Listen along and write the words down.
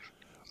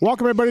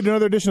Welcome, everybody, to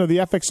another edition of the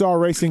FXR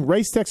Racing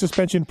Race Tech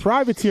Suspension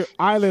Privateer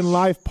Island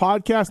Life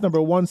podcast,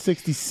 number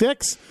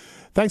 166.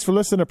 Thanks for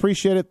listening.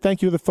 Appreciate it.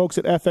 Thank you to the folks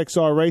at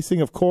FXR Racing.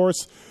 Of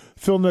course,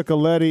 Phil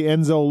Nicoletti,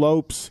 Enzo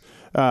Lopes,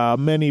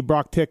 Manny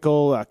Brock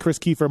Tickle, Chris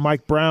Kiefer,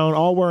 Mike Brown,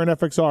 all wearing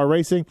FXR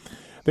Racing.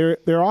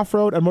 Their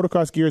off-road and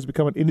motocross gear has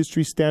become an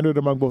industry standard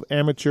among both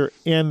amateur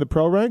and the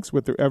pro ranks,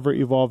 with their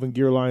ever-evolving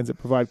gear lines that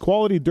provide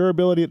quality,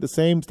 durability, at the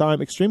same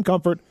time extreme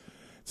comfort.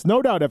 It's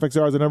no doubt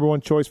FXR is the number one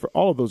choice for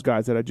all of those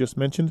guys that I just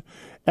mentioned.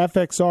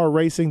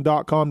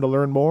 FXRRacing.com to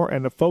learn more.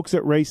 And the folks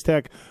at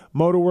Racetech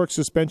Motorworks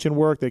Suspension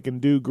Work, they can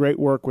do great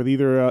work with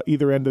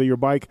either end of your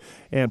bike.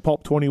 And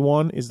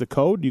Pulp21 is the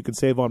code. You can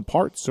save on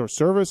parts or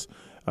service,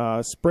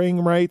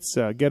 spring rates,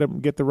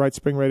 get the right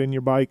spring rate in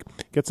your bike,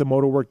 get some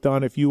motor work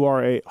done. If you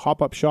are a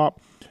hop-up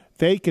shop,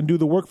 they can do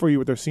the work for you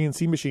with their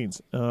CNC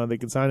machines. They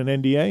can sign an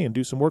NDA and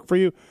do some work for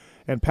you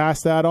and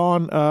pass that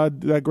on,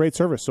 that great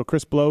service. So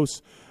Chris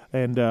Blows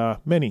and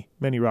many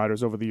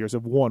riders over the years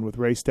have won with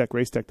Racetech,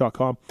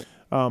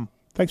 racetech.com.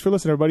 Thanks for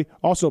listening, everybody.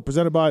 Also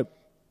presented by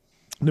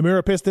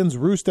Namura Pistons,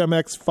 Roost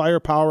MX,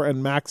 Firepower,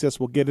 and Maxxis.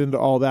 We'll get into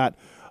all that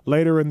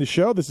later in the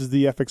show. This is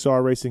the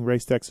FXR Racing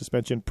Racetech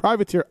Suspension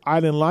Privateer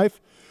Island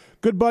Life.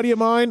 Good buddy of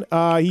mine.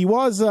 He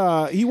was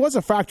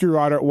a factory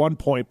rider at one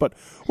point, but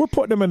we're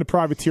putting him in the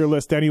privateer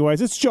list anyways.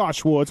 It's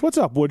Josh Woods. What's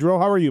up, Woodrow?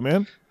 How are you,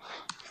 man?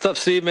 What's up,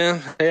 Steve,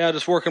 man? Hey, I'm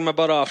just working my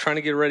butt off, trying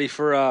to get ready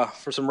for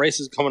some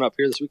races coming up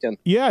here this weekend.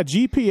 Yeah,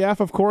 GPF,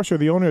 of course. You're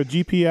the owner of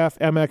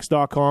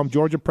GPFMX.com,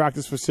 Georgia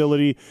Practice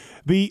Facility,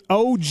 the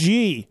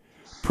OG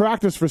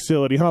practice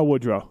facility, huh,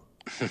 Woodrow?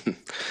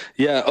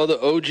 Yeah,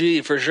 the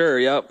OG for sure.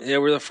 Yep. Yeah,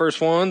 we're the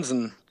first ones,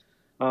 and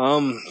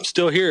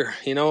still here,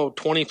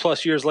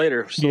 20-plus years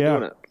later, still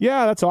doing it.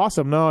 Yeah, that's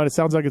awesome. No, and it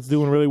sounds like it's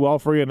doing really well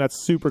for you, and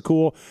that's super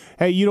cool.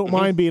 Hey, you don't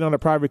mind being on a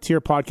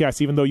privateer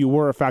podcast, even though you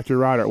were a factory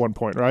rider at one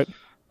point, right?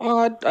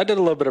 I did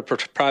a little bit of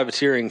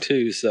privateering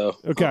too, so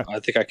okay. I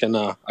think I can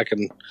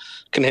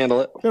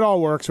handle it. It all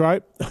works,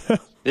 right?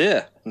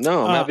 Yeah.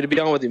 No, I'm happy to be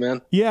on with you,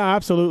 man. Yeah,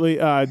 absolutely.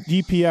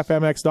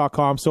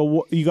 GPFMX.com.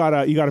 So you got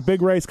a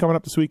big race coming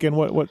up this weekend.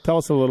 What? Tell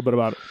us a little bit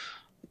about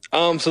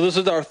it. So this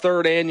is our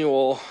third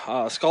annual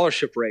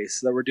scholarship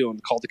race that we're doing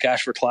called the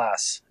Cash for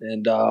Class,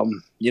 and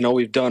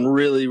we've done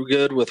really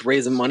good with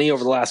raising money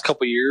over the last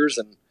couple of years,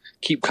 and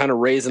keep kind of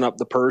raising up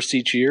the purse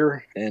each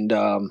year, and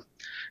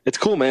it's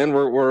cool, man.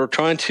 We're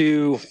trying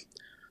to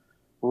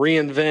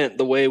reinvent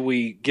the way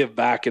we give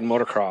back in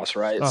motocross,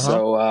 right? Uh-huh.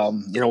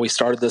 So, we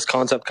started this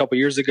concept a couple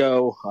years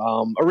ago.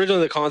 Originally,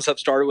 the concept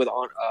started with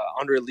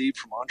Andre Lieb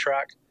from On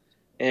Track,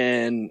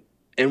 and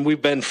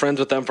we've been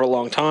friends with them for a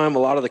long time. A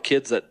lot of the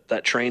kids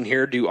that train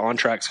here do On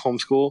Track's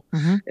homeschool,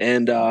 mm-hmm.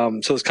 and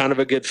so it's kind of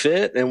a good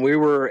fit. And we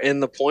were in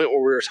the point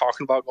where we were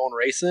talking about going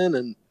racing,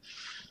 and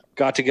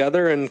got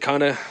together and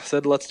kind of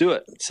said, let's do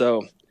it.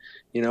 So,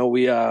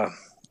 we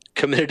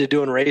committed to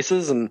doing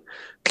races and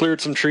cleared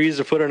some trees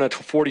to put in a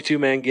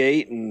 42-man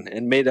gate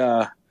and made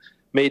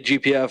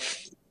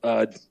GPF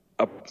a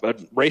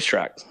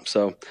racetrack.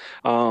 So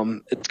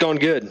it's going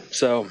good.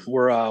 So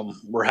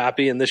we're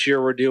happy. And this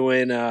year we're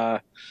doing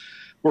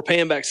we're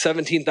paying back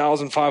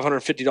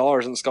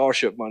 $17,550 in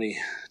scholarship money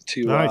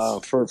to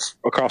nice. For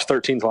across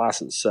 13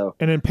 classes. So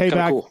and then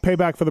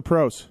payback for the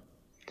pros.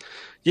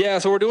 Yeah,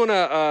 so we're doing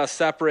a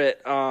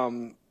separate.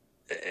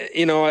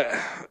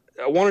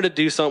 I wanted to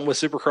do something with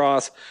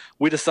Supercross.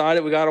 We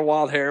decided, we got a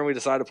wild hair, and we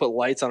decided to put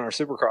lights on our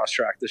Supercross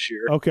track this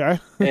year. Okay.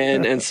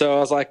 and so I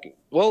was like,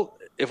 well,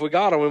 if we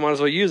got them, we might as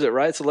well use it,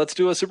 right? So let's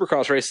do a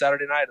Supercross race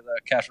Saturday night at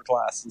the Cash for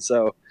Class. And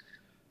so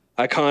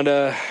I kind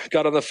of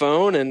got on the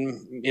phone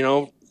and,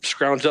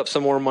 scrounged up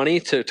some more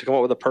money to come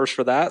up with a purse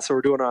for that. So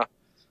we're doing a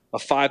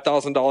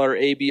 $5,000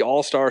 AB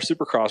All-Star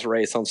Supercross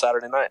race on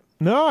Saturday night.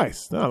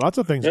 Nice. No, lots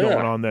of things going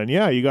on then.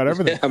 Yeah, you got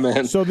everything. Yeah,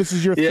 man. So this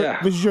is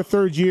your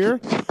third year.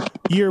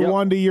 Year Yep.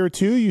 1 to year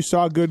 2, you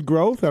saw good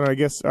growth, and I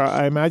guess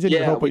I imagine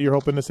you're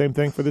hoping the same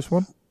thing for this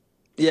one.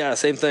 Yeah,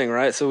 same thing,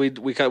 right? So we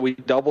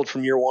doubled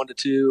from year 1 to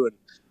 2, and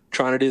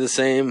trying to do the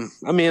same.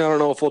 I mean, I don't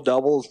know if we'll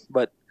double,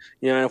 but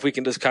if we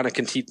can just kind of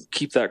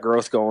keep that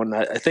growth going,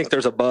 I think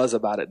there's a buzz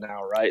about it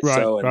now, right?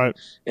 Right.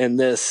 And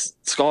this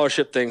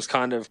scholarship thing's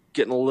kind of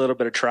getting a little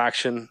bit of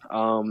traction.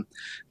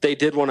 They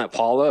did one at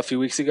Paula a few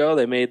weeks ago.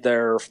 They made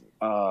their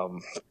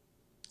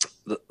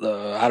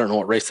the I don't know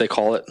what race they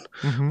call it,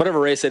 mm-hmm. whatever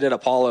race they did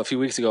at Paula a few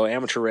weeks ago,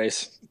 amateur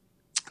race.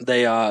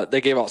 They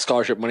gave out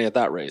scholarship money at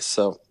that race.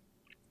 So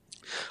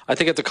I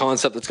think it's a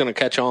concept that's going to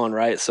catch on,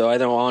 right? So I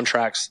know On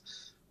Track's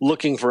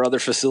looking for other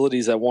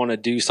facilities that want to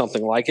do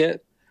something like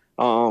it.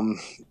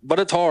 But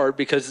it's hard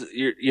because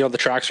the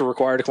tracks are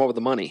required to come up with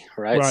the money,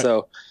 right?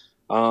 So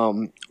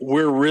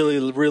we're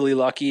really, really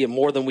lucky, and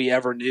more than we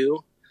ever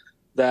knew,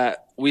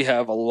 that we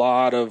have a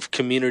lot of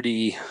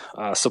community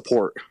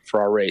support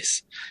for our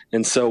race.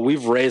 And so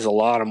we've raised a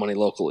lot of money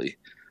locally.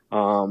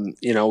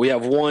 We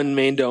have one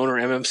main donor,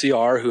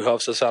 MMCR, who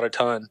helps us out a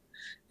ton.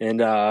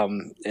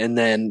 And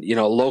then,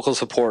 local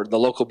support, the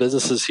local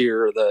businesses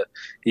here,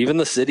 even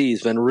the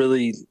city's been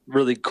really,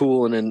 really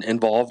cool and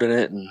involved in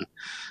it and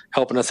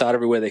helping us out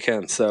every way they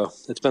can. So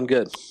it's been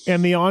good.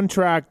 And the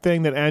on-track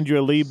thing that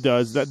Andrea Lieb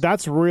does,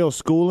 that's real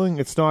schooling.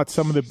 It's not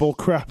some of the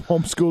bullcrap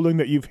homeschooling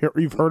that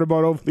you've heard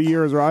about over the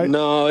years, right?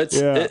 No, it's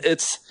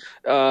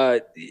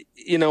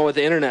with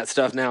the internet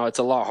stuff now, it's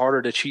a lot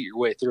harder to cheat your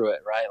way through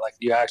it, right? Like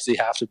you actually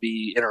have to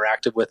be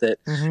interactive with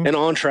it. Mm-hmm. And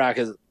on-track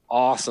is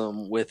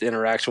awesome with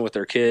interaction with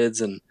their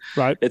kids. And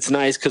it's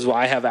nice because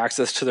I have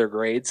access to their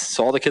grades.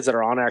 So all the kids that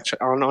are on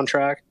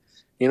track,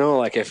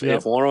 like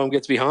if one of them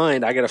gets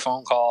behind, I get a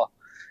phone call.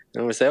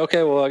 And we say,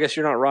 okay, well, I guess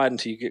you're not riding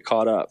until you get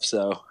caught up.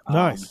 So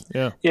nice,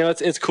 yeah.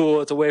 It's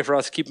cool. It's a way for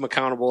us to keep them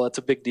accountable. It's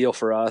a big deal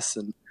for us.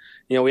 And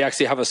we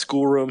actually have a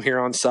schoolroom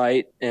here on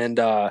site, and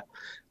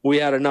we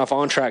had enough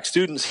on-track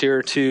students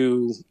here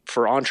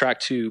for on-track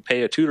to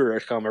pay a tutor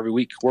to come every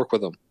week work with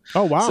them.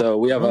 Oh wow! So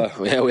we have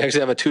we actually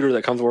have a tutor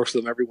that comes and works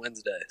with them every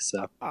Wednesday.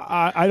 So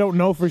I don't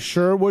know for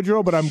sure,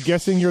 Woodrow, but I'm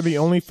guessing you're the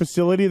only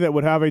facility that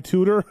would have a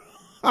tutor.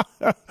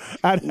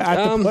 at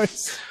the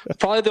place.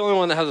 Probably the only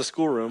one that has a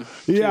schoolroom.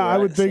 Yeah, right? I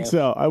would think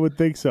so.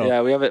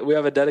 Yeah, we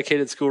have a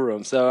dedicated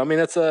schoolroom. So I mean,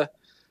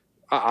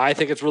 I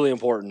think it's really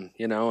important,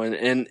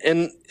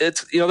 and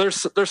it's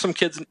there's some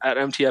kids at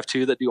MTF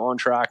too that do on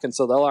track, and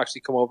so they'll actually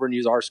come over and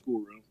use our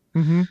schoolroom.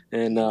 Mm-hmm.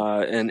 and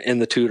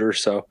the tutor.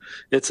 So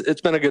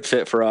it's been a good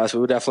fit for us. We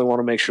would definitely want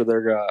to make sure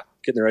they're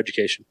getting their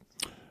education.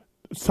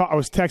 So I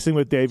was texting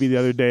with Davey the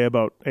other day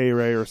about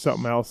A-Ray or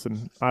something else,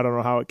 and I don't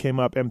know how it came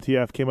up.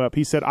 MTF came up.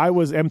 He said, I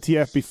was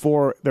MTF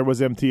before there was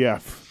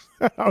MTF.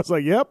 I was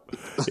like, yep.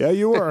 Yeah,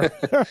 you were.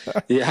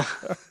 Yeah.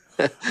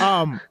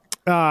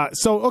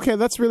 Okay,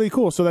 that's really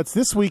cool. So that's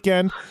this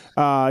weekend.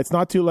 It's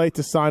not too late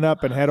to sign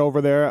up and head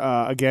over there.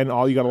 Again,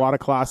 you got a lot of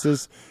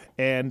classes,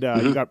 and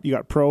you got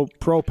pro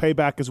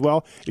payback as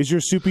well. Is your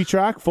soupy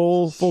track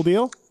full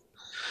deal?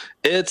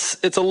 It's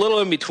a little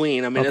in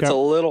between. I mean, It's a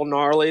little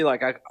gnarly.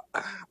 Like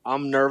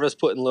I'm nervous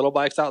putting little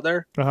bikes out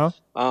there. But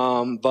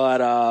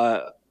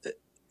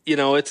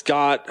it's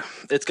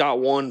got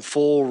one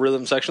full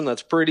rhythm section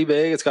that's pretty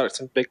big. It's got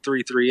some big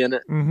 3.3 in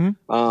it.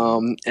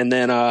 Mm-hmm. And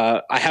then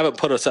I haven't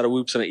put a set of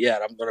whoops in it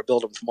yet. I'm going to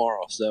build them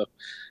tomorrow. So,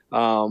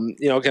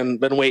 again,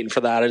 been waiting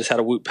for that. I just had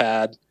a whoop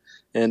pad.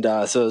 And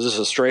so it's just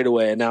a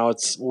straightaway. And now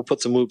we'll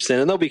put some whoops in,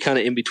 and they'll be kind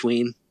of in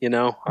between,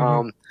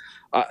 Mm-hmm.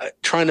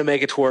 Trying to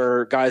make it to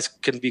where guys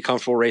can be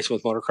comfortable racing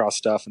with motocross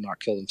stuff and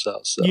not kill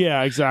themselves. So,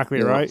 yeah,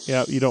 exactly. Right.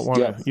 Yeah. You don't want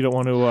to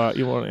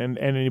end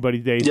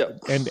anybody's days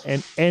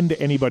end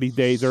anybody's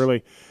days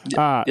early.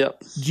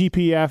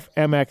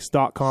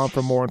 GPFMX.com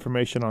for more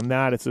information on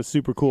that. It's a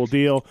super cool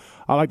deal.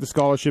 I like the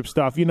scholarship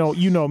stuff. You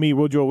know me,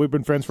 Woodrow. We've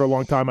been friends for a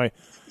long time.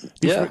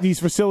 These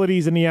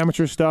facilities and the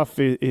amateur stuff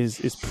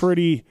is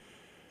pretty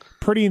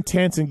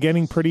intense and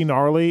getting pretty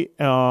gnarly.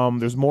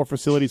 There's more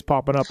facilities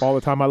popping up all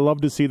the time. I love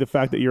to see the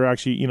fact that you're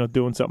actually,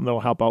 doing something that'll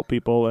help out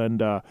people.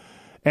 And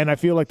I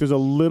feel like there's a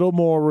little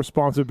more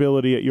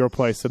responsibility at your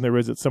place than there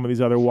is at some of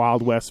these other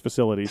Wild West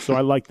facilities. So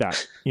I like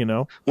that,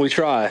 We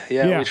try.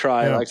 Yeah, we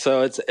try. Yeah. Like,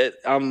 so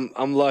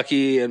I'm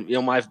lucky, and,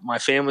 my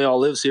family all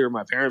lives here.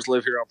 My parents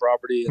live here on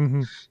property,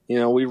 and,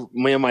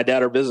 me and my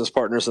dad are business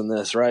partners in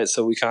this, right?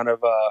 So we kind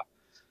of,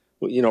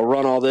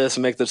 run all this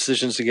and make the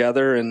decisions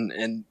together,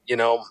 and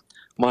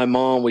my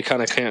mom, we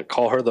kind of can't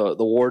call her the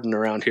warden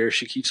around here.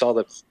 She keeps all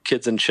the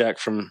kids in check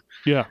from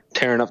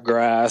tearing up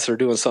grass or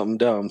doing something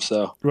dumb.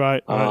 So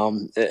right.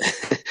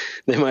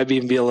 They might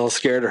even be a little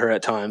scared of her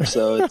at times.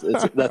 So I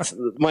think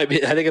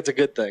it's a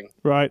good thing.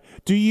 Right.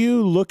 Do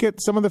you look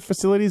at some of the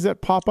facilities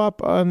that pop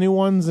up, new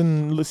ones,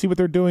 and see what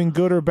they're doing,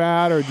 good or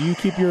bad, or do you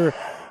keep your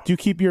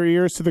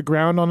ears to the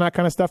ground on that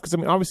kind of stuff? Because,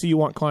 obviously you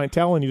want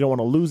clientele and you don't want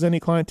to lose any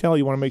clientele.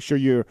 You want to make sure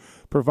you're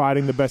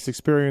providing the best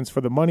experience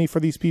for the money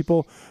for these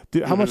people.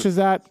 How much does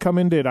that come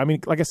into it? I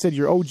mean, like I said,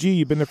 you're OG,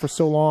 you've been there for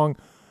so long,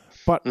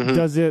 but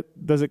does it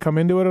come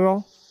into it at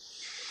all?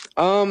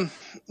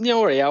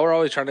 We're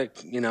always trying to,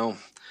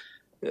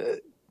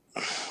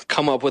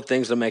 come up with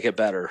things to make it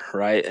better.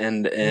 Right.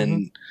 And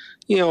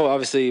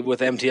obviously with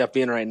MTF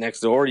being right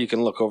next door, you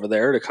can look over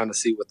there to kind of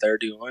see what they're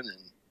doing.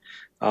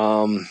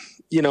 And,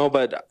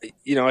 but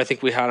I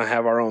think we kind of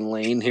have our own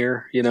lane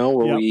here,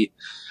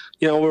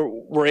 where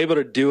we're able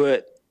to do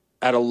it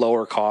at a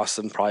lower cost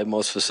than probably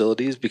most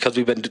facilities, because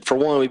we've been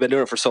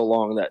doing it for so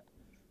long that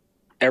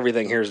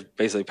everything here is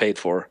basically paid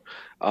for.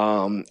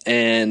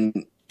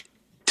 And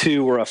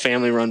two, we're a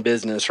family run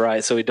business,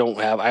 right? So I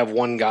have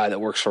one guy that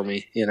works for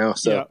me,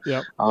 so,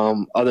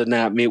 other than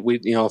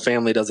that,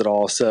 family does it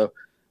all. So,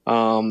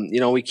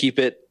 we keep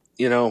it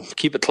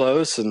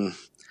close and,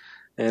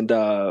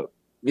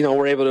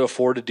 we're able to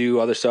afford to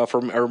do other stuff,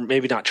 or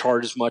maybe not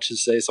charge as much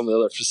as, say, some of the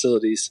other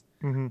facilities.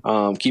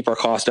 Keep our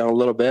costs down a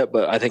little bit,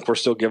 but I think we're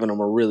still giving them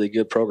a really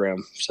good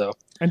program. So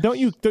And don't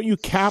you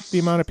cap the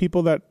amount of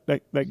people that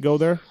go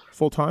there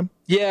full time?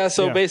 Yeah.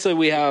 So basically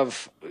we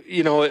have,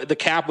 the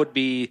cap would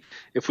be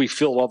if we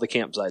filled all the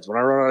campsites. When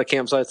I run out of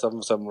campsites, some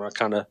of them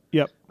kind of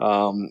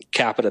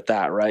cap it at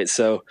that. Right.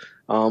 So,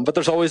 but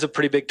there's always a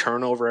pretty big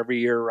turnover every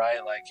year,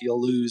 right? Like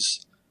you'll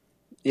lose,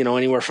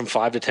 anywhere from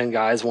 5 to 10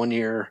 guys one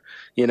year,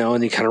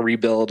 and you kind of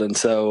rebuild. And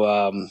so,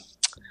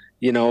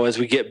 as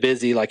we get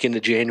busy, like into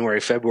January,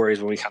 February is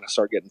when we kind of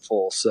start getting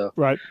full. So,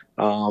 right.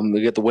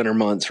 We get the winter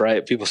months,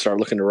 right? People start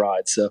looking to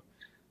ride. So,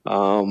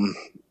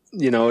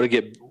 to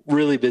get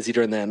really busy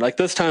during then. Like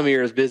this time of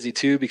year is busy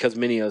too because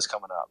Minio is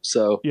coming up.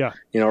 So,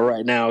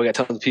 right now we got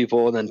tons of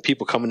people and then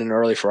people coming in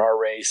early for our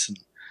race. And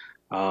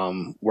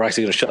we're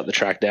actually going to shut the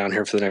track down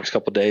here for the next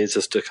couple of days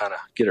just to kind of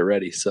get it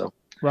ready. So,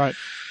 right.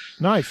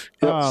 Nice.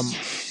 Yep.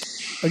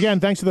 Again,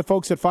 thanks to the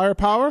folks at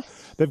Firepower.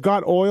 They've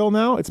got oil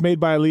now. It's made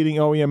by a leading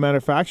OEM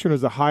manufacturer.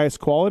 It's the highest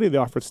quality. They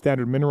offer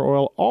standard mineral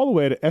oil all the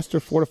way to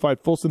ester-fortified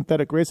full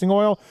synthetic racing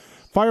oil.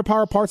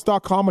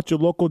 Firepowerparts.com at your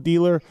local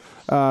dealer.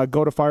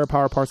 Go to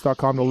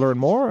firepowerparts.com to learn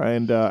more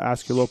and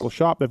ask your local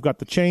shop. They've got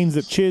the chains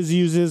that Chiz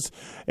uses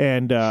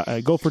and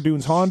Go for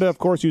Dunes Honda, of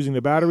course, using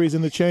the batteries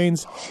in the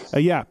chains.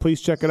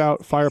 Please check it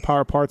out,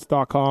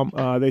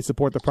 firepowerparts.com. They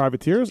support the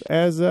privateers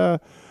as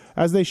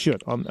they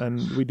should.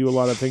 And we do a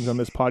lot of things on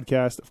this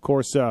podcast. Of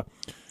course,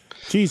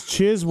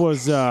 Chiz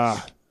was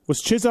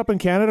Chiz up in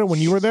Canada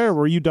when you were there, or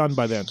were you done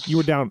by then? You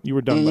were done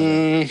by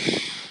then.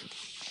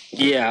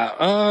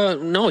 Yeah.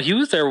 No, he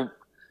was there.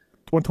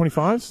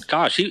 125s?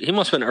 Gosh, he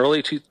must have been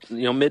early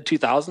mid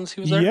 2000s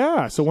he was there.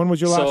 Yeah. So when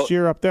was your last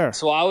year up there?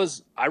 So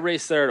I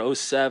raced there at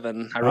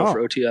 07. I rode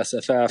for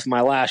OTSFF. My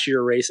last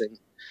year racing.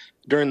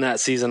 During that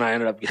season, I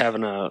ended up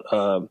having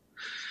a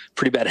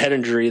pretty bad head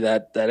injury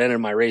that ended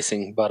my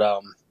racing. But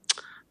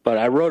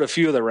I rode a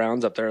few of the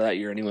rounds up there that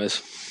year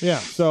anyways. Yeah.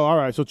 So, all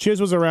right. So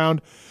Chiz was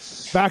around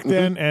back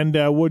then, and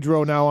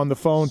Woodrow now on the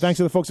phone. Thanks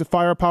to the folks at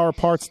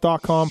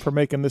firepowerparts.com for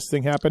making this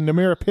thing happen.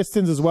 Namura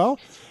Pistons as well.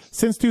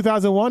 Since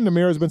 2001,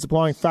 Namura has been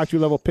supplying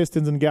factory-level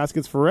pistons and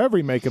gaskets for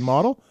every make and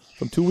model,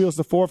 from 2 wheels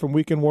to 4, from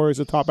weekend warriors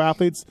to top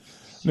athletes.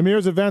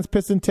 Namura's advanced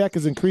piston tech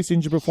is increasing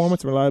engine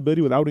performance and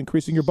reliability without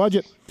increasing your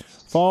budget.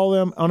 Follow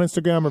them on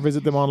Instagram or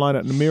visit them online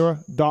at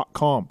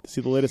namura.com to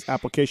see the latest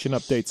application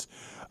updates.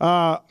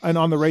 And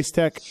on the Race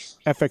Tech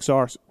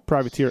FXR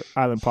Privateer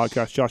Island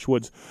podcast, Josh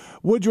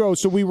Woodrow.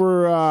 So we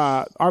were,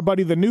 our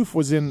buddy the Noof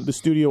was in the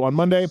studio on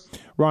Monday,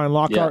 Ryan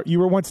Lockhart. You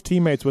were once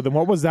teammates with him.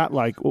 What was that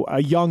like?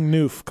 A young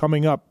Noof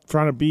coming up,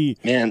 trying to be.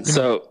 Man,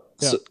 so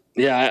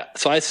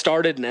I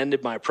started and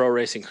ended my pro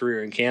racing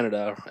career in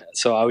Canada.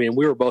 So, I mean,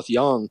 we were both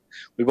young.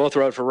 We both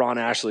rode for Ron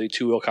Ashley,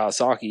 2-wheel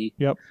Kawasaki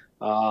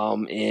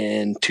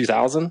in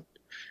 2000.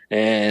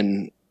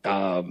 And,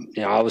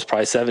 I was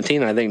probably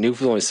 17. And I think Noof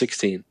was only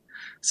 16.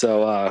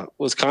 So it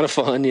was kind of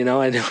fun,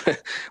 I know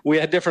we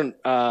had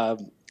a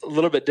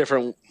little bit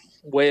different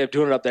way of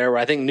doing it up there, where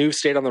I think Noof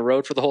stayed on the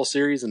road for the whole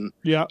series, and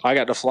I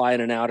got to fly in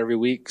and out every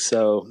week.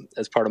 So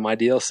as part of my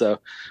deal,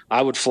 so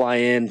I would fly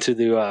in to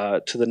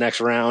the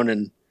next round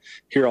and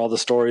hear all the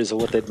stories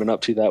of what they'd been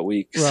up to that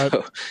week. Right.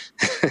 So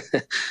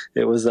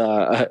it was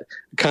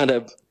kind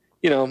of,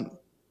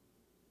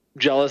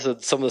 jealous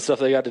of some of the stuff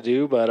they got to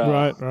do, but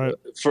right.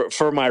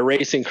 For my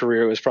racing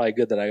career, it was probably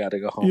good that I got to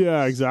go home.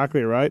 Yeah,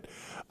 exactly right.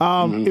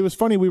 It was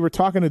funny. We were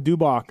talking to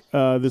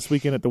Dubach this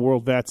weekend at the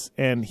World Vets,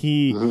 and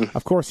he,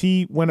 of course,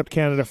 he went up to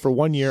Canada for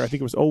 1 year. I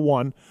think it was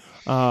 01.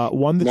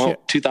 Won the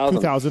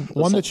 2000.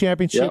 Won the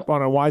championship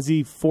on a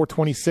YZ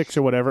 426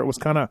 or whatever. It was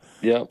kind of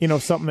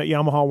something that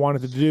Yamaha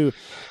wanted to do.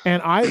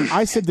 And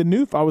I said to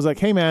Noof, I was like,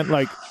 hey man,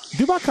 like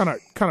Dubach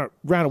kind of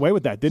ran away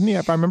with that, didn't he?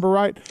 If I remember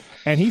right.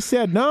 And he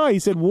said no. He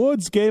said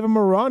Woods gave him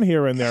a run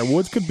here and there.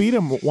 Woods could beat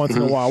him once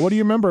in a while. What do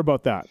you remember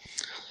about that?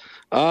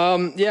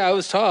 I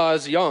was tough. I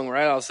was young,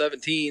 right? I was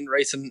 17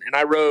 racing, and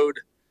I rode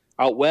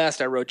out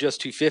west. I rode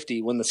just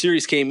 250. When the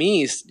series came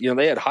east,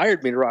 they had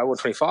hired me to ride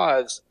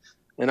 125s,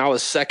 and I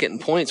was second in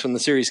points when the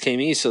series came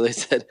east. So they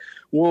said,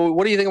 well,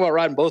 what do you think about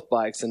riding both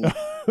bikes? And, they're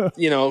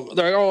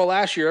like, oh, well,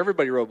 last year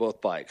everybody rode both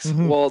bikes.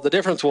 Mm-hmm. Well, the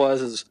difference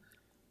was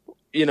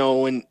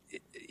when,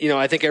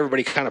 I think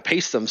everybody kind of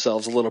paced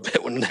themselves a little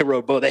bit when they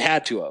rode both. They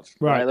had to have,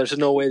 right? There's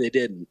no way they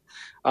didn't.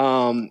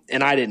 And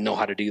I didn't know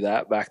how to do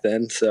that back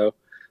then. So,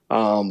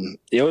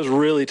 it was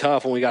really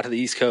tough when we got to the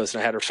East Coast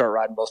and I had to start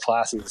riding both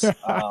classes.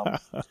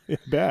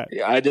 Bad.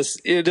 I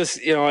just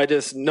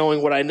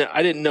knowing what I know,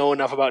 I didn't know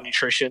enough about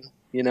nutrition.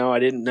 I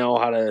didn't know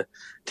how to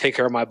take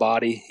care of my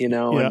body,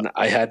 and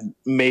I had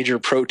major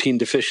protein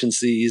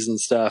deficiencies and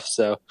stuff.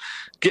 So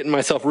getting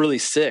myself really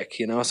sick,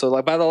 so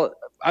like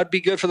I'd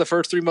be good for the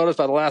first 3 motos.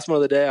 By the last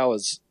moto of the day, I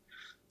was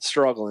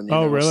struggling.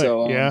 Oh, really?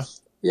 So,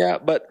 yeah,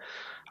 but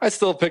I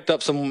still picked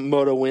up some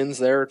moto wins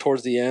there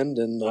towards the end.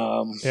 And,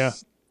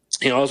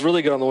 I was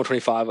really good on the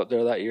 125 up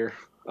there that year.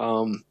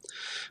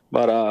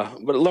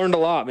 But learned a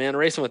lot, man.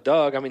 Racing with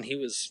Doug. I mean, he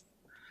was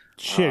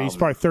he's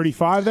probably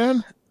 35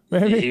 then.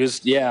 Maybe? He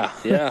was,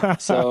 yeah.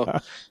 So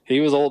he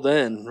was old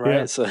then, right?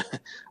 Yeah. So,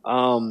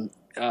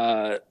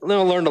 I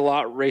learned a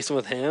lot racing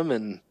with him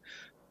and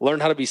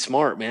learned how to be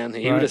smart, man.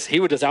 He would just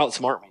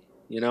outsmart me.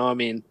 I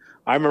mean,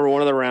 I remember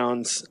one of the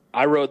rounds,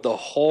 I rode the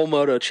whole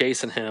moto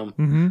chasing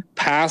him,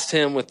 passed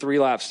him with 3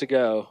 laps to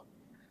go,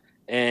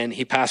 and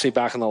he passed me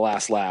back on the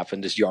last lap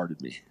and just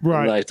yarded me.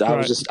 Right. Like,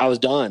 I was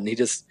done. He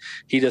just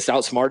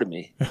outsmarted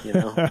me,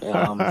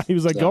 He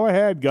was like, go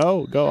ahead,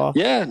 go off.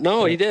 Yeah,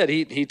 no, he did.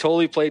 He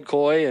totally played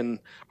coy, and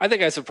I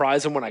think I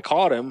surprised him when I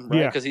caught him,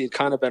 right? Because he had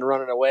kind of been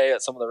running away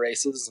at some of the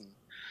races,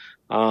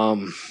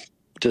 and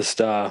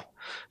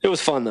it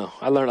was fun though.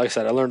 I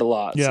learned a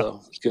lot. Yeah.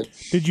 So it's good.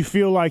 Did you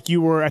feel like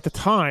you were at the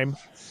time?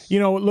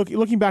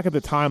 Looking back at the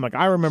time, like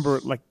I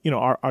remember,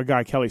 our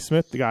guy Kelly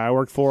Smith, the guy I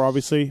worked for,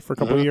 obviously for a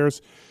couple of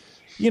years.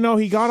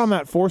 He got on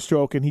that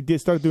 4-stroke and he did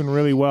start doing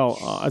really well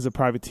as a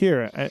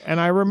privateer.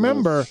 And I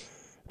remember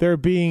there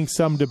being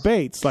some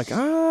debates like,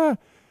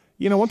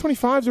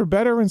 125s are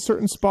better in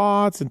certain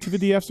spots and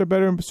 250Fs are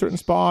better in certain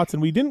spots.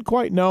 And we didn't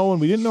quite know, and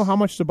we didn't know how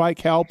much the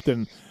bike helped.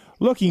 And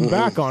looking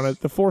back on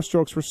it, the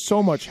 4-strokes were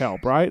so much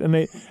help, right? And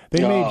they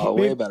made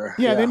way better.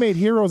 Yeah, they made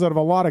heroes out of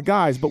a lot of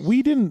guys, but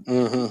we didn't.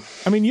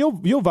 I mean,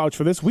 you'll vouch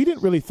for this. We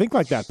didn't really think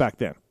like that back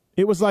then.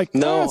 It was like,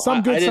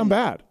 some good, some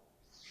bad.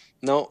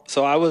 No,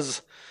 so I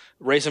was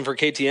racing for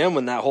KTM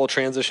when that whole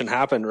transition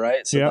happened,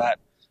 right? So that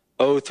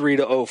 03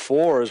 to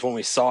 04 is when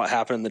we saw it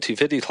happen in the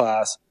 250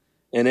 class.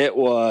 And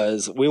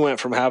we went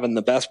from having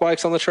the best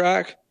bikes on the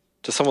track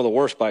to some of the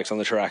worst bikes on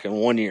the track in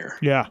 1 year.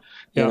 Yeah.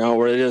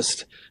 Where it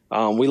just,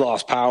 we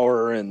lost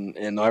power and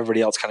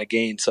everybody else kind of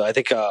gained. So I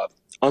think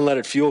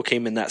unleaded fuel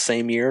came in that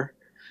same year.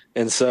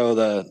 And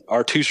so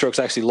our 2-strokes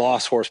actually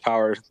lost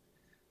horsepower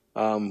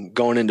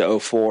going into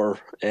 04.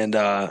 And,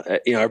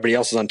 everybody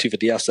else was on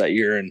 250Fs that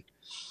year. And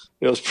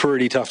it was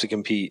pretty tough to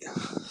compete.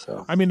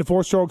 So I mean, the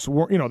 4-strokes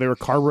were, they were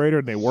carbureted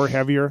and they were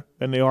heavier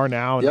than they are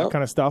now and that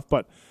kind of stuff.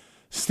 But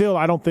still,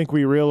 I don't think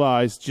we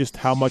realized just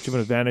how much of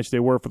an advantage they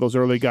were for those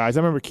early guys.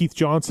 I remember Keith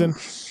Johnson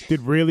did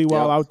really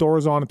well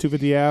outdoors on a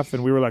 250F,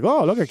 and we were like,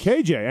 oh, look at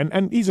KJ.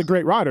 And he's a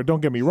great rider,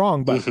 don't get me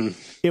wrong, but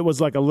it was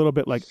like a little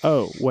bit like,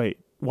 oh, wait,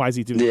 why is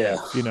he doing this,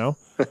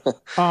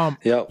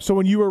 So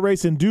when you were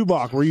racing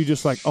Dubach, were you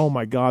just like, oh,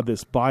 my God,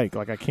 this bike,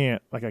 I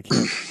can't.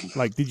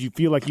 Did you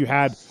feel like you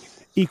had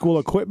equal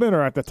equipment,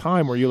 or at the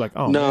time were you like,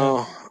 oh, no,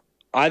 man?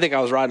 I think I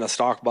was riding a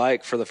stock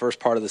bike for the first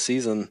part of the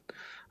season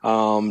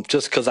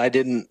just because I'd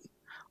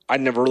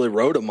never really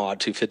rode a mod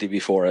 250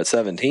 before at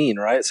 17,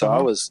 right? So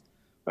I was,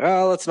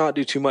 let's not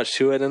do too much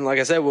to it. And like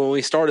I said, when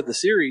we started the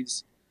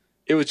series,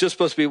 it was just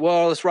supposed to be,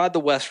 let's ride the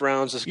West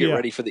rounds, just get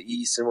ready for the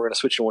East, and we're going to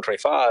switch to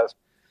 125.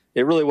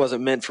 It really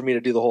wasn't meant for me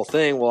to do the whole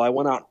thing. Well, I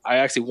went out, I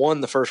actually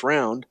won the first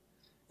round,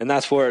 and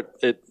that's where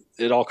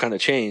it all kind of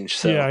changed.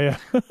 So,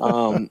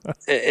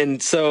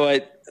 and so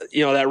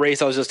that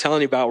race I was just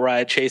telling you about where I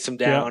had chased him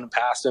down and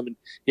passed him, and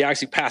he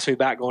actually passed me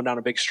back going down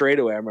a big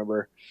straightaway, I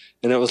remember.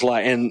 And it was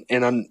like, I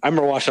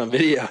remember watching on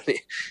video,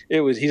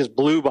 he just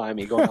blew by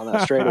me going down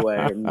that straightaway.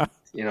 And,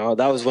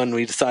 that was when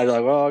we decided,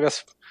 I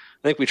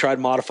think we tried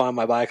modifying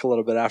my bike a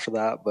little bit after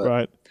that,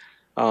 but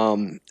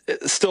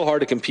it's still hard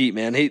to compete,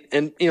 man.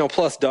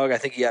 Plus Doug, I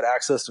think he had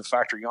access to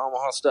factory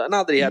Yamaha stuff.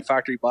 Not that he had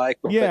factory bike,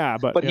 but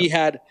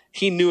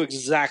he knew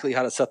exactly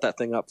how to set that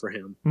thing up for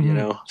him,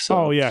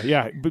 So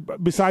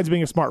Besides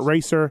being a smart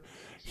racer,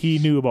 he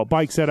knew about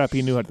bike setup.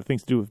 He knew how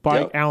things to do with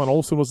bike. Alan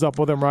Olson was up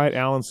with him, right?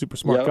 Alan's super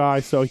smart guy.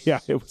 So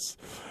it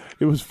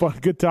was fun,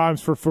 good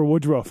times for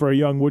Woodrow, for a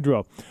young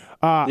Woodrow.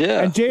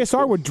 And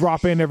JSR would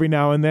drop in every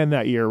now and then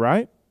that year,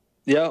 right?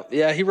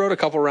 Yeah. He rode a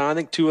couple rounds. I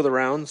think 2 of the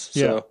rounds.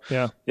 So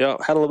had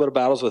a little bit of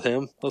battles with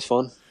him. It was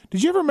fun.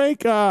 Did you ever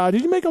make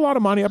a lot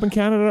of money up in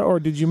Canada, or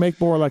did you make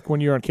more like when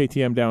you were on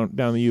KTM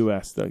down the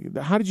U.S.?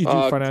 How did you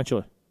do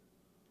financially?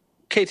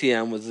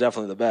 KTM was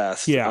definitely the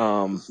best.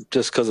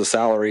 Just because of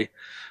salary.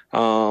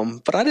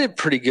 But I did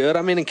pretty good.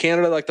 I mean, in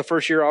Canada, like the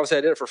first year, obviously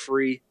I did it for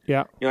free.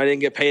 I didn't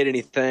get paid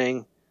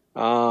anything.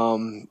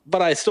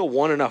 But I still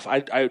won enough.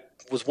 I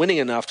was winning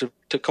enough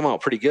to come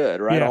out pretty good,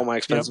 right? All my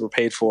expenses were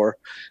paid for.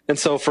 And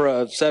so for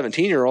a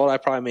 17-year-old, I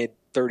probably made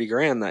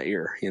 $30,000 that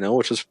year,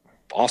 which was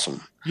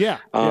awesome.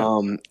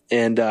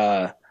 And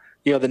the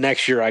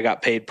next year I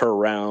got paid per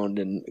round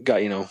and got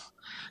paid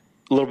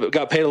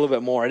a little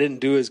bit more. I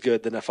didn't do as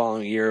good than the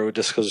following year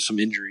just because of some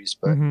injuries,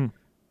 but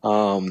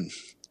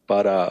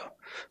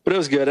it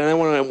was good. And then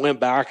when I went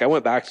back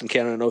to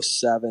Canada in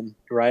 07,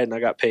 right? And I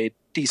got paid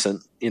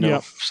decent,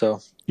 so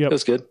it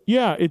was good.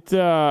 Yeah.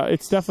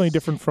 It's definitely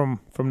different from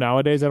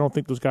nowadays. I don't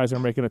think those guys are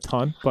making a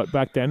ton, but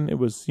back then it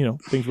was,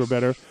 things were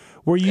better.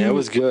 It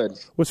was good.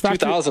 Was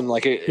 2000,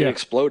 it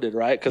exploded,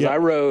 right? Cause I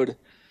rode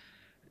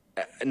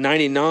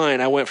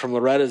 99. I went from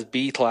Loretta's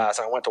B class.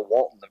 I went to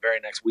Walton the very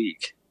next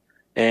week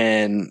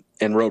and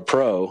rode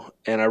pro,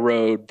 and I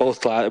rode both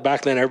class.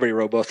 Back then everybody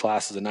rode both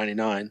classes in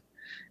 99.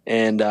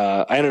 And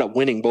I ended up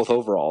winning both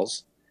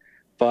overalls.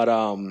 But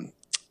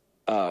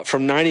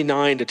from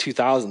 99 to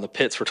 2000, the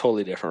pits were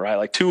totally different, right?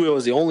 Like Two Wheel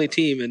was the only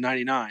team in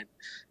 99.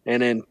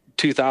 And in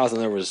 2000,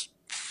 there was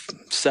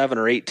 7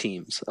 or 8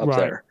 teams up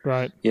there.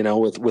 Right.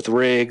 With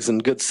rigs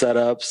and good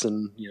setups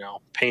and,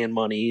 paying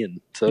money. And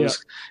so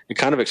it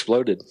kind of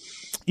exploded.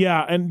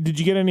 Yeah. And did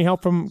you get any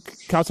help from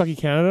Kawasaki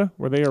Canada?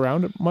 Were they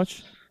around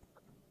much?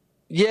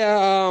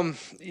 Yeah,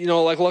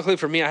 like luckily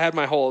for me, I had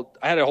a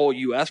whole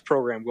U.S.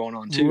 program going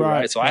on too,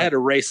 right? So I had to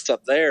race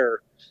up there,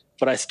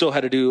 but I still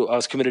had to I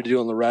was committed to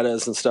doing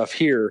Loretta's and stuff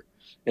here.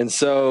 And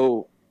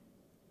so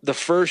the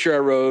first year I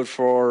rode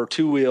for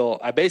two-wheel,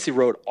 I basically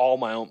rode all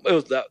my own. It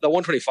was the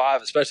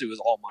 125 especially was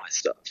all my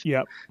stuff.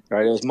 Yep.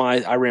 Right. It was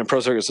I ran Pro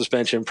Circuit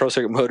suspension, Pro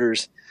Circuit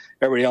motors.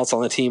 Everybody else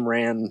on the team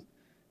ran,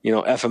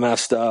 FMF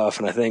stuff.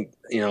 And I think,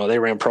 they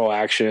ran Pro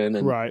Action.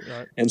 And, right.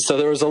 And so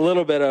there was a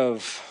little bit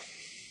of,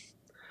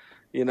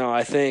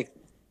 I think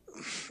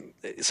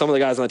some of the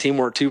guys on the team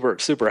weren't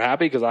super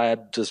happy because I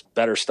had just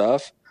better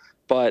stuff.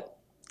 But,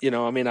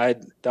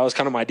 that was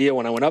kind of my idea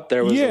when I went up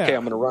there was, okay,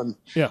 I'm going to run.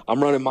 Yeah.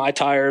 I'm running my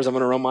tires. I'm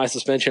going to run my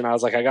suspension. I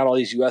was like, I got all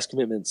these U.S.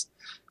 commitments.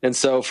 And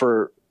so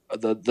for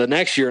the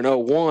next year in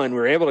 2001, we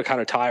were able to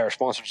kind of tie our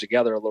sponsors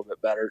together a little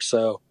bit better.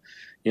 So,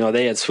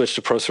 they had switched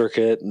to Pro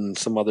Circuit and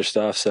some other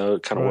stuff. So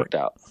it kind of worked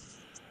out.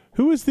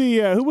 Who was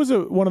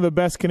one of the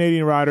best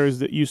Canadian riders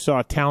that you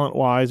saw talent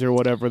wise or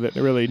whatever that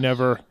really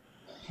never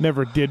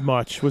did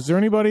much? Was there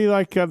anybody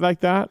like that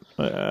that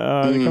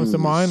comes to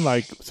mind?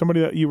 Like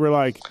somebody that you were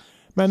like,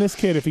 man, this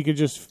kid, if he could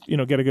just,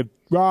 get a good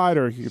ride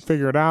or he could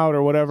figure it out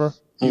or whatever,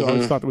 you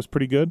always thought that was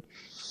pretty good?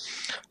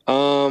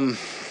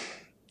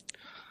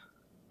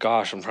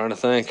 Gosh, I'm trying to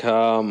think.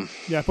 I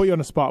put you on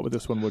the spot with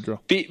this one,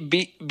 Woodrow.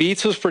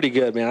 Beats was pretty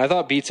good, man. I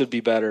thought Beats would be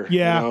better.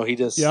 Yeah. He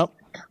just, yep.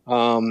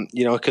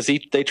 Because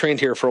they trained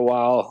here for a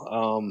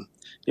while.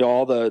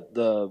 All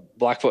the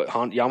Blackfoot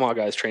Yamaha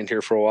guys trained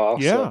here for a while.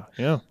 Yeah,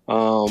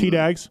 so,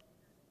 T-Dags.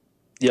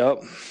 Yep.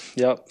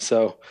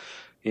 So,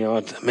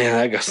 man,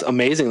 that guy's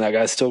amazing. That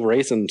guy's still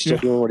racing, still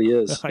doing what he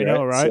is. I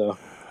know, right? So,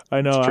 I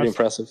know. It's pretty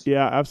impressive.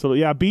 Yeah,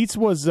 absolutely. Yeah, Beats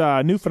was,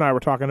 Noof and I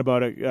were talking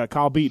about it,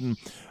 Kyle Beaton.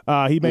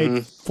 He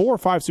made 4 or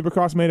 5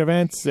 Supercross main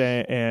events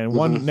and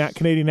won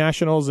Canadian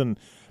Nationals and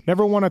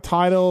never won a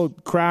title,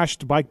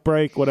 crashed, bike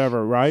break,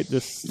 whatever, right?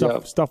 This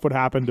stuff would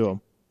happen to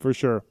him, for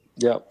sure.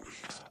 Yep.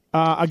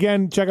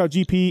 Again, check out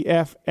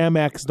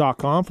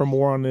gpfmx.com for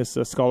more on this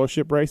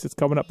scholarship race that's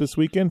coming up this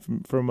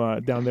weekend from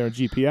down there at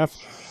GPF.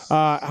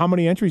 How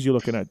many entries you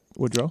looking at,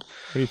 Woodrow?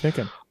 What are you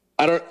thinking?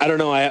 I don't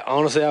know.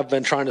 I've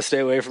been trying to stay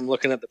away from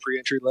looking at the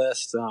pre-entry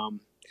list.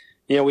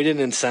 We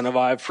didn't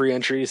incentivize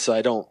pre-entry, so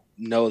I don't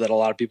know that a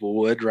lot of people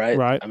would, right?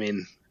 Right. I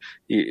mean,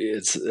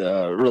 it's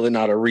really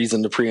not a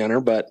reason to pre-enter,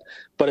 but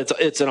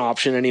it's an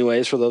option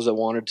anyways for those that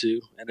wanted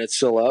to, and it's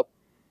still up.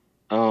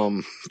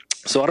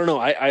 So I don't know.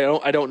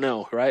 I don't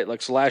know, right?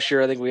 Like, so last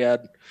year I think we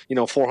had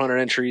 400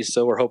 entries,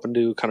 so we're hoping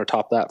to kind of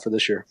top that for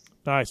this year.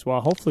 Nice. Well,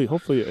 hopefully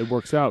it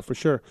works out for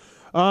sure.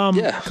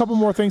 A couple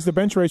more things to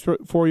bench race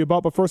for you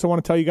about, but first I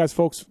want to tell you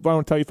folks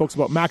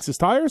about Maxxis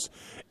Tires.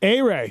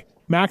 A-Ray,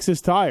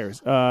 Maxxis Tires.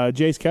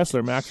 Jace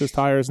Kessler, Maxxis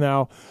Tires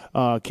now.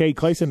 Cade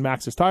Clayson,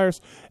 Maxxis Tires.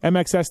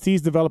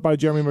 MXSTs developed by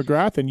Jeremy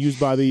McGrath and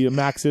used by the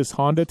Maxxis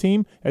Honda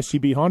team,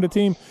 SGB Honda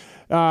team.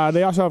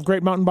 They also have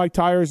great mountain bike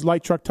tires,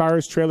 light truck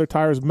tires, trailer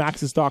tires,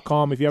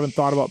 Maxxis.com. If you haven't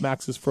thought about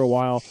Maxxis for a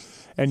while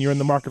and you're in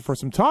the market for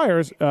some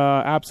tires,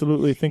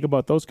 absolutely think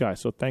about those guys.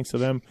 So thanks to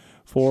them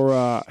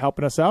for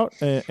helping us out.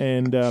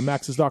 And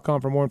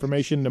Maxxis.com for more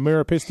information.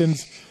 Namura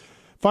Pistons,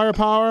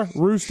 Firepower,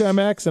 Roost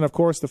MX, and, of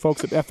course, the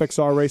folks at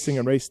FXR Racing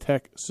and Race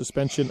Tech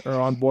Suspension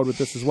are on board with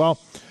this as well.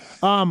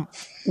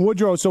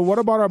 Woodrow, so what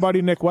about our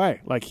buddy Nick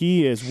Way? Like,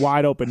 he is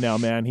wide open now,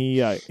 man. He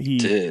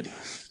did.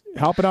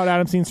 Helping out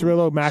Adam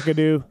Cianciarillo,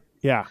 McAdoo.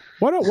 Yeah.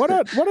 What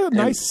a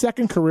nice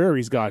second career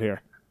he's got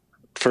here.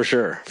 For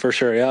sure,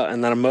 yeah.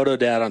 And then a moto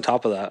dad on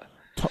top of that.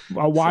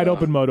 A wide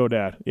open moto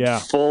dad, yeah.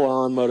 Full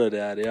on moto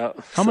dad, yeah.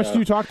 How much do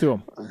you talk to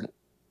him?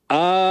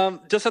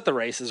 Just at the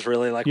races,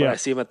 really. Like when I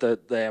see him at the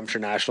amateur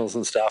nationals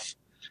and stuff.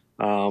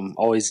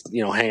 Always,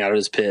 hang out at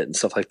his pit and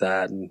stuff like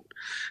that and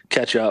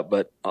catch up.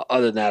 But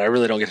other than that, I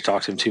really don't get to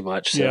talk to him too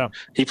much. So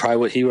he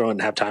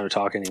wouldn't have time to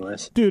talk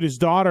anyways. Dude, his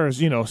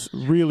daughter's,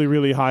 really,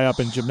 really high up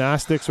in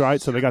gymnastics,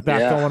 right? So they got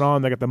that going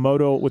on. They got the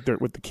moto with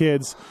the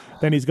kids.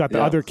 Then he's got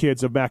the other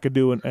kids of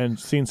McAdoo and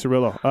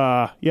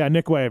Cianciarillo.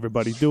 Nick Way,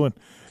 everybody,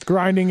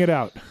 grinding it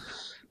out.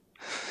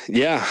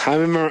 Yeah, I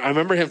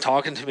remember him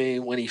talking to me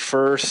when he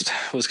first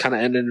was kind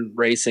of ending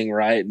racing,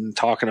 right, and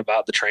talking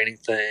about the training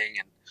thing,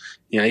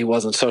 and he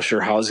wasn't so sure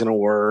how it was going to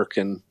work,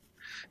 and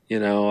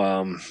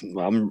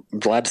I'm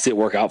glad to see it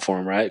work out for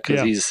him, right?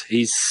 Because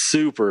he's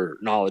super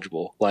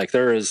knowledgeable. Like,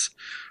 there is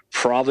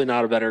probably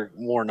not a better,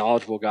 more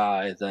knowledgeable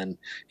guy than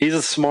he's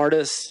the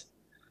smartest.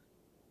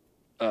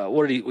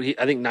 What did he?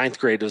 I think 9th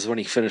grade was when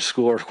he finished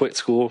school or quit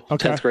school.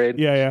 Okay. 10th grade.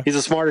 Yeah. He's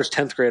the smartest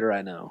 10th grader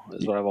I know,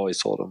 is what I've always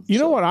told him. You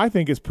know what I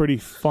think is pretty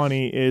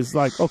funny is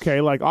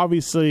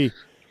obviously,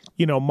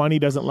 money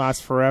doesn't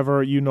last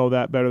forever. You know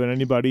that better than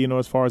anybody,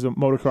 as far as a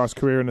motocross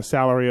career and the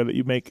salary that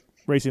you make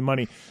racing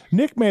money.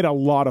 Nick made a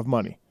lot of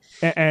money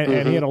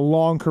and he had a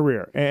long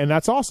career, and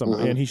that's awesome.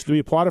 And he should be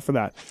applauded for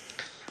that.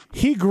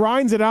 He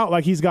grinds it out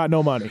like he's got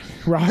no money,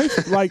 right?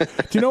 Like,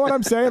 do you know what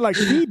I'm saying? Like,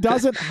 he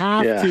doesn't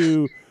have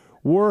to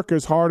work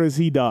as hard as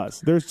he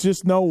does. There's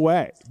just no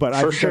way. But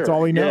I think that's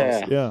all he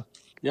knows. Yeah.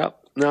 Yep.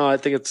 No, I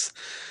think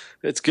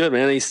it's good,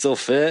 man. He's still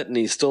fit and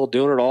he's still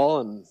doing it all.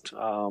 And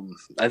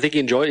I think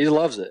he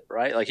loves it,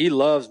 right? Like he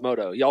loves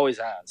moto. He always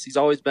has. He's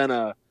always been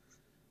a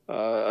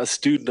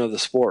student of the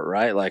sport,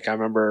 right? Like I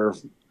remember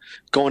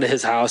going to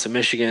his house in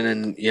Michigan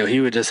and, he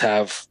would just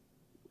have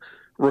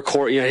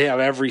he'd have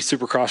every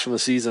Supercross from the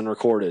season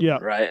recorded,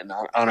 right? And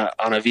on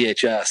a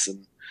VHS,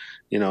 and,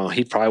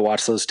 he'd probably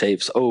watch those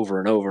tapes over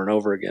and over and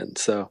over again.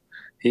 So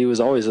he was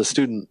always a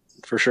student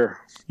for sure.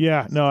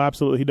 Yeah, no,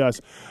 absolutely, he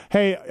does.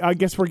 Hey, I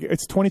guess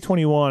it's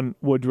 2021,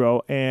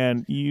 Woodrow,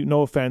 and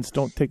no offense,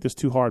 don't take this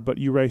too hard, but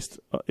you raced.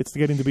 It's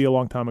getting to be a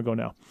long time ago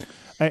now,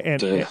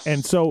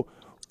 and so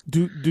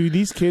do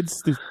these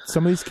kids?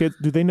 Some of these kids,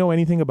 do they know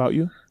anything about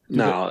you?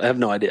 No, I have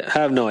no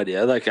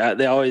idea. Like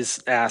they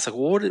always ask, like,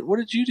 well, what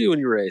did you do when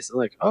you raced? I'm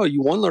like, oh,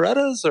 you won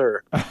Loretta's,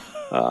 or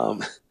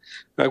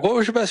like what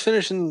was your best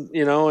finish in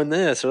in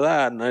this or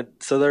that? And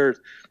so they're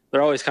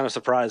always kind of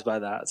surprised by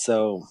that.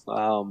 So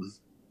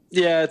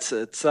yeah, it's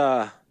Is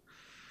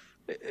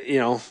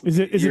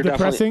it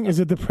depressing? Is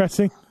it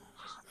depressing?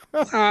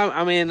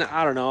 I mean,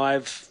 I don't know.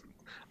 I've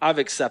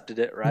accepted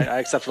it, right? I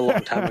accepted a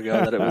long time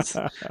ago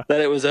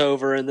that it was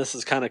over and this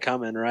is kind of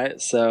coming,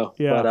 right? So,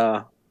 yeah.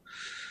 But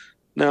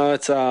no,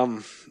 it's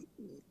they'll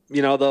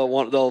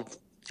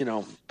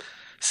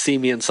see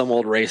me in some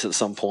old race at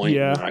some point,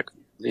 and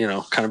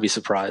kind of be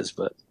surprised,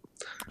 but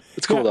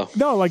it's cool though.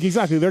 No, like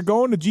exactly. They're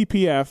going to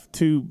GPF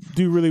to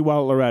do really well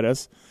at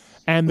Loretta's.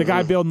 And the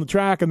guy building the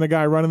track and the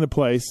guy running the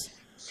place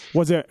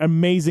was an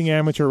amazing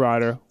amateur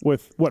rider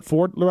with,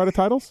 4 Loretta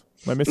titles?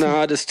 Am I missing?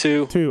 No, just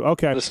 2. 2,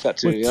 okay. Just got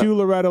 2, with 2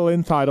 Loretta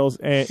Lynn titles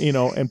and,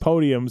 and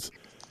podiums.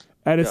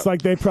 And it's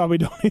like they probably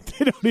don't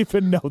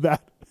even know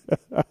that.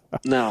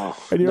 No,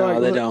 they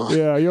don't.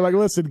 Yeah, you're like,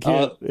 listen,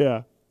 kid.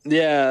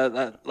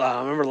 Yeah,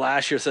 I remember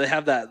last year. So they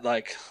have that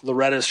like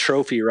Loretta's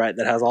trophy, right?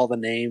 That has all the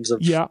names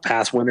of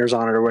past winners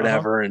on it or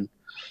whatever. And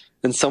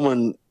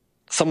someone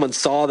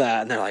saw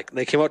that and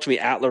they came up to me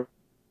at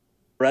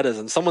Loretta's,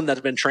 and someone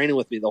that's been training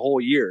with me the whole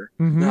year.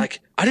 Mm-hmm. They're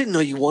like, I didn't know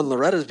you won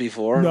Loretta's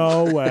before.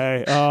 No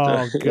way.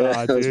 Oh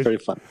God, that was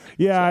pretty fun.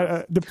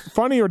 Yeah,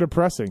 funny or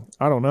depressing?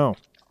 I don't know.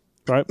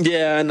 Right.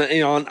 Yeah, and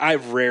and I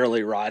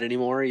rarely ride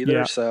anymore either.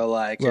 Yeah. So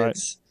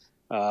it's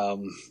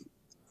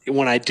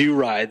when I do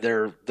ride,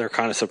 they're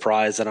kind of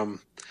surprised that I'm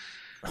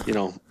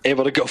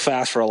able to go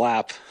fast for a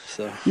lap.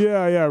 So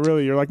yeah,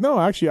 really. You're like, no,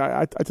 actually,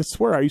 I just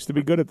swear I used to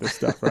be good at this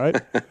stuff, right?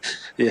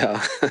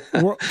 Yeah.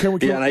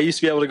 And I used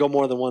to be able to go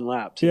more than one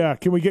lap too. Yeah.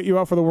 Can we get you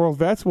out for the World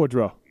Vets,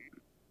 Woodrow?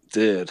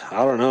 Dude,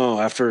 I don't know.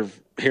 After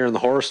hearing the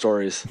horror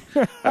stories,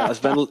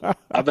 I've been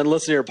listening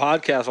to your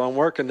podcast while I'm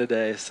working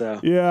today. So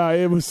yeah,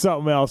 it was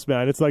something else,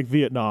 man. It's like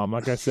Vietnam.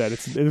 Like I said,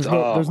 there's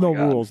no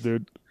rules,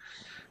 dude.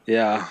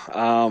 Yeah,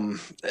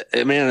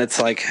 man, it's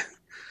like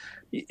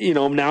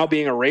now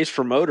being a race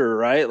promoter,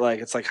 right? Like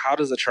it's like, how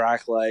does a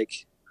track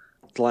like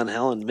Glen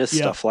Helen miss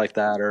stuff like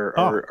that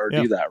or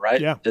do that, right?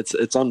 Yeah,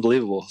 it's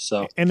unbelievable.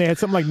 So and they had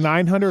something like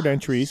 900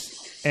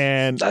 entries,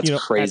 and that's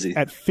crazy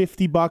at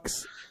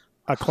 $50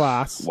 a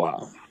class.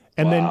 Wow.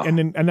 And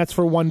then that's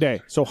for one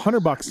day. So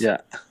 $100. Yeah.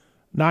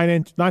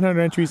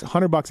 900 entries,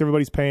 $100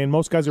 everybody's paying.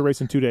 Most guys are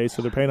racing 2 days,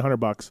 so they're paying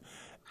 $100.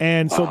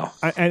 And so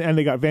and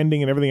they got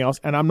vending and everything else.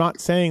 And I'm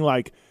not saying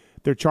like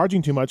they're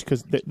charging too much,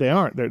 because they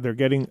aren't. They're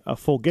getting a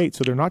full gate,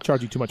 so they're not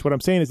charging too much. What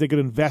I'm saying is they could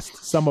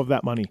invest some of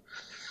that money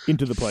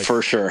into the place.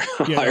 For sure.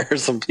 Hire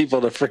some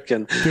people to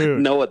freaking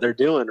know what they're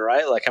doing,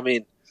 right? Like, I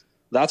mean,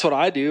 that's what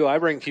I do. I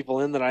bring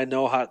people in that I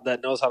know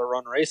that knows how to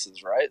run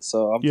races, right?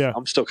 So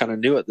I'm still kind of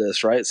new at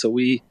this, right? So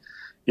we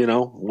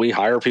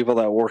hire people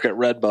that work at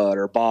Redbud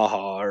or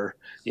Baja or,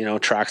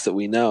 tracks that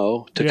we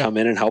know to come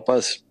in and help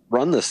us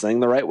run this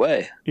thing the right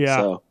way. Yeah.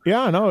 So,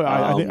 no,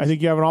 I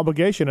think you have an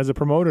obligation as a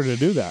promoter to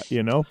do that,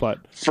 but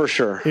for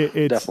sure.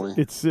 Definitely.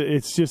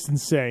 It's just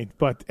insane.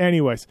 But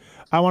anyways,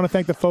 I want to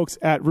thank the folks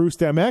at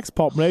Roost MX.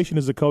 Pulp Nation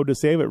is the code to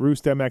save at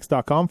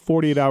roostmx.com.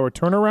 48-hour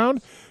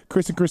turnaround.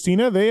 Chris and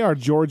Christina, they are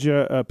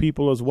Georgia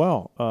people as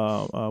well,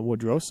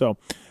 Woodrow. So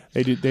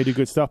they do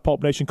good stuff.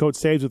 Pulp Nation code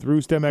saves with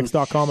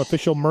roostmx.com.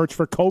 Official merch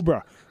for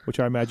Cobra, which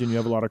I imagine you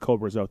have a lot of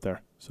Cobras out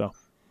there. So,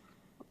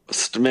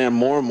 man,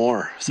 more and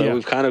more. So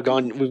we've kind of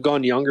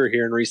gone younger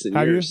here in recent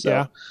years.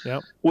 So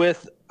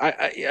with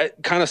I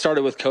kind of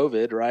started with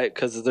COVID, right?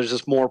 Because there's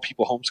just more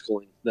people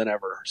homeschooling than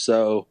ever.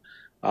 So,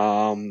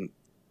 there's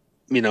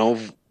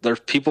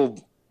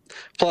people.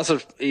 Plus,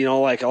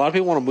 like a lot of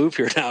people want to move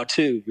here now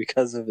too,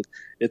 because of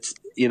it's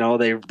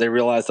they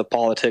realize the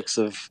politics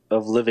of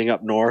living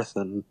up north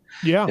and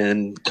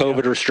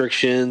COVID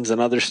restrictions and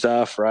other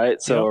stuff,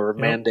 right? So or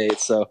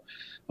mandates. So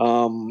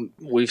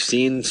we've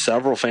seen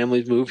several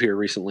families move here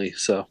recently.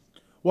 So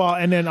well,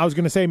 and then I was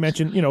going to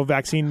mention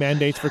vaccine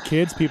mandates for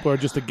kids. People are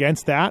just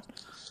against that,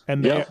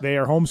 and they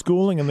are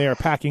homeschooling and they are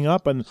packing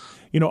up, and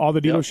all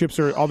the dealerships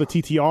are all the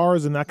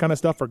TTRs and that kind of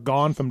stuff are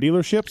gone from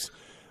dealerships.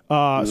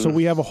 So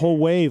we have a whole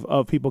wave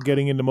of people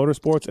getting into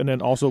motorsports, and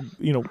then also,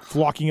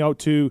 flocking out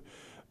to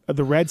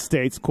the red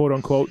states, quote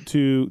unquote,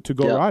 to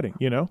go riding,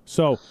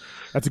 So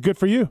that's good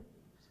for you.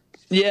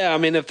 Yeah. I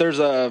mean, if there's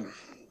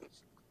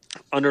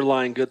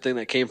underlying good thing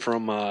that came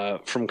from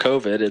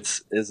COVID.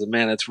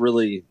 It's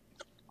really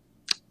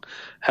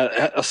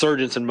a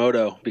surge in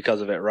moto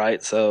because of it,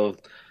 right? So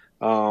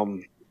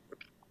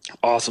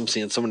awesome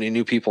seeing so many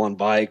new people on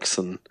bikes,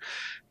 and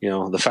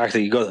the fact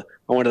that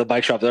I went to the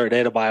bike shop the other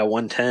day to buy a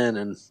 110,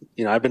 and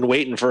I've been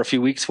waiting for a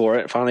few weeks for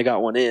it. Finally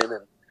got one in,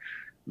 and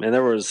man,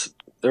 there was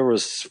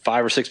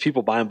 5 or 6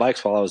 people buying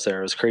bikes while I was there.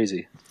 It was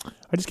crazy.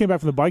 I just came back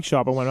from the bike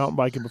shop. I went mountain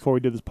biking before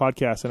we did this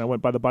podcast, and I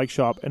went by the bike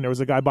shop, and there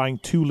was a guy buying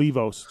 2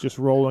 Levos, just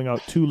rolling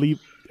out 2 Levo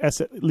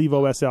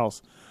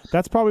SLs.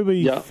 That's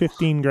probably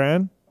 15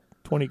 grand,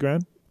 20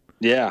 grand.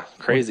 Yeah,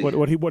 crazy.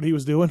 What he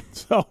was doing.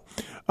 So,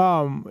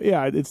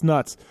 it's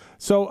nuts.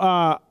 So,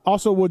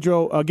 also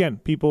Woodrow, again,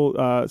 people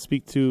go to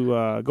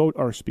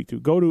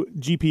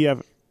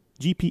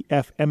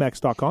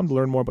gpfmx.com to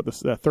learn more about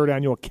the third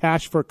annual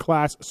Cash for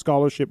Class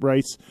scholarship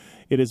race.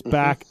 It is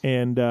back,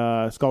 and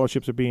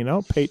scholarships are being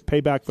out.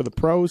 Payback for the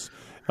pros.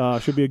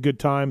 Should be a good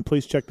time.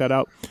 Please check that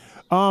out.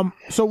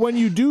 So when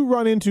you do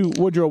run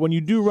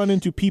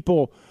into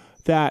people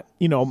that,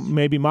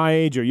 maybe my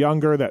age or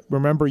younger, that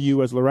remember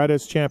you as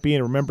Loretta's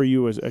champion, remember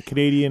you as a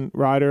Canadian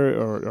rider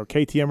or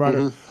KTM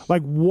rider,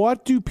 like,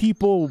 what do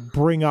people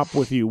bring up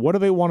with you? What do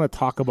they want to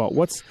talk about?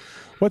 What's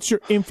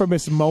your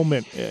infamous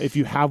moment, if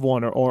you have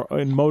one, or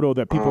in moto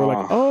that people are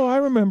like, oh, I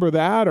remember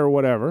that, or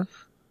whatever?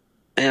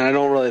 And I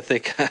don't really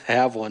think I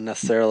have one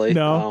necessarily.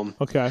 No?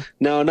 Okay.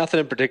 No, nothing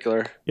in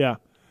particular. Yeah.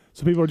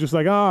 So people are just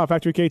like,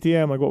 factory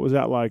KTM, like, what was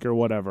that like, or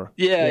whatever?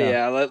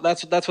 Yeah.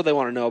 That's what they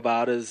want to know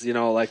about is,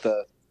 like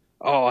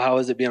how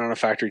is it being on a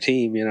factory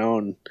team,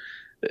 and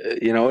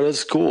it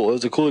was cool. It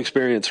was a cool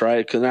experience,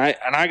 right? Because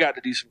I got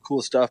to do some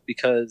cool stuff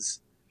because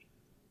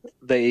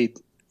they,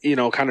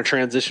 kind of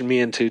transitioned me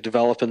into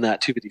developing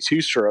that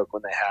 252 stroke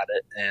when they had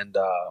it, and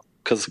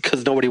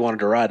because nobody wanted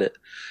to ride it.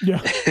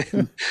 Yeah.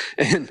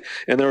 and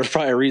there was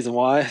probably a reason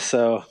why.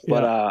 So,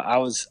 but I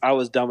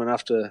was dumb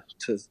enough to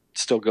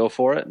still go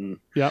for it, and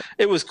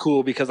it was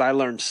cool because I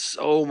learned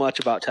so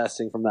much about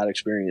testing from that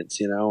experience,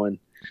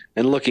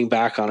 and looking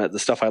back on it, the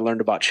stuff I learned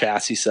about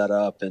chassis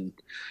setup and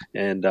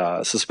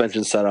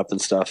suspension setup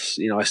and stuff,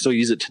 I still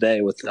use it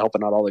today with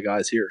helping out all the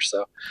guys here.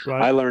 So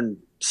I learned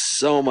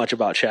so much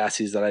about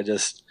chassis that I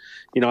just,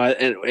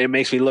 it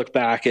makes me look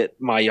back at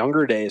my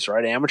younger days,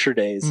 right? Amateur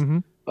days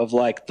of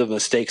like the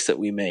mistakes that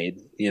we made.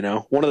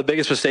 One of the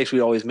biggest mistakes we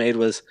always made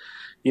was,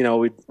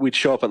 we'd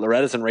show up at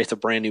Loretta's and race a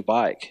brand new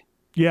bike.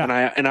 Yeah.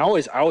 And I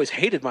always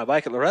hated my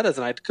bike at Loretta's,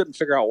 and I couldn't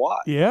figure out why.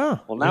 Yeah.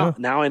 Well,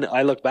 now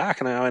I look back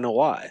and I know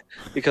why,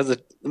 because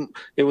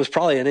it was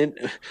probably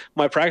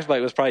my practice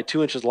bike was probably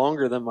 2 inches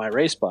longer than my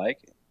race bike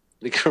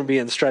from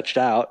being stretched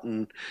out.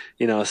 And,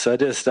 so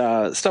just,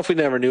 stuff we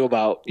never knew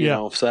about,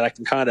 so that I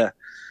can kind of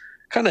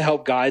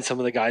help guide some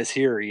of the guys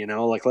here,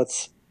 like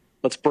let's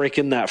break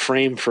in that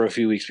frame for a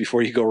few weeks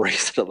before you go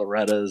race it at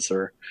Loretta's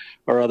or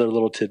other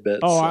little tidbits.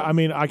 Oh, so. I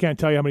mean, I can't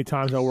tell you how many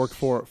times I worked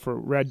for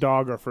Red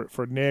Dog or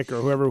for Nick or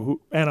whoever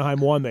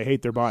Anaheim won. They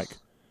hate their bike,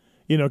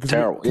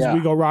 because we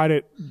go ride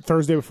it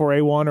Thursday before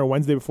A1 or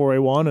Wednesday before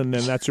A1, and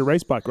then that's your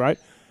race bike, right?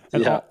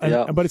 And,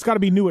 but it's got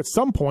to be new at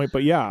some point.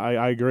 But yeah,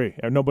 I agree.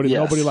 Nobody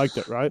liked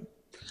it, right?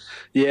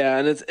 Yeah,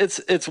 and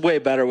it's way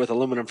better with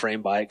aluminum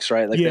frame bikes,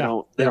 right? Like they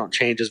don't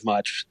change as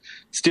much.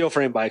 Steel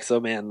frame bikes,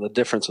 though, man, the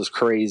difference was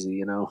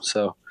crazy,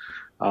 So,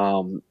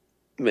 and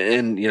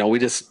we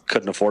just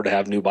couldn't afford to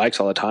have new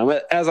bikes all the time.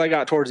 As I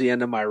got towards the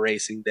end of my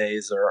racing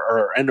days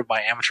or end of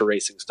my amateur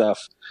racing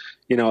stuff,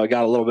 it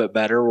got a little bit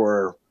better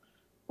where,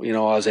 I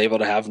was able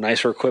to have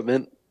nicer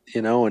equipment,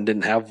 and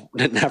didn't have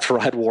to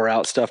ride wore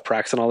out stuff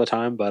practicing all the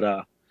time,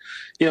 but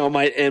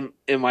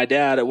my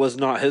dad, it was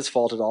not his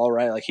fault at all,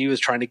 right? Like he was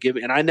trying to give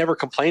me, and I never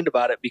complained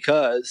about it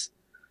because,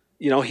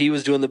 he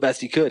was doing the best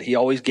he could. He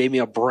always gave me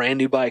a brand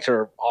new bike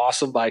or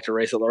awesome bike to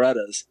race at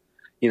Loretta's,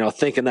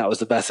 thinking that was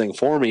the best thing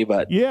for me.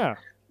 But yeah,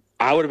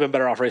 I would have been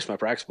better off racing my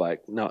practice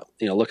bike. No,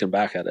 looking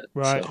back at it.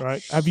 Right, so.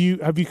 Right. Have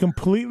you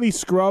completely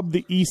scrubbed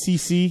the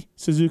ECC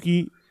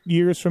Suzuki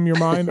years from your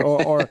mind,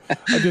 or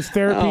just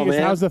therapy?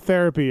 How's the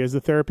therapy? Is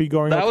the therapy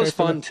going? That was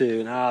fun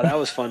too. No, that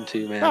was fun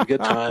too, man.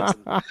 Good times.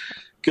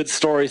 Good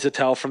stories to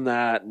tell from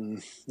that.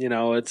 And,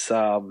 it's,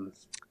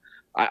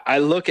 I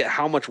look at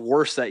how much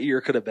worse that year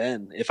could have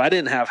been. If I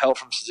didn't have help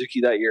from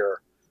Suzuki that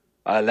year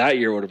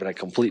would have been a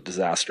complete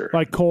disaster.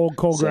 Like cold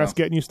grass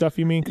getting you stuff,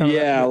 you mean?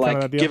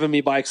 Giving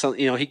me bikes on,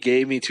 he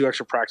gave me 2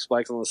 extra practice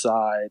bikes on the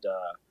side.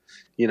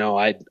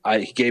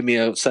 He gave me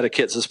a set of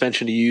kit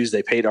suspension to use.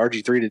 They paid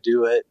RG3 to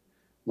do it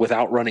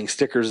without running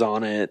stickers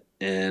on it.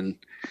 And,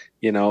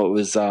 it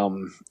was,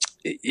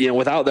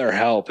 without their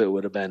help, it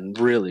would have been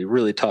really,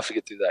 really tough to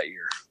get through that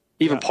year.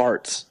 Even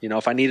parts,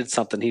 if I needed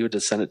something, he would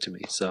just send it to me.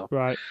 So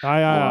right,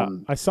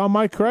 I saw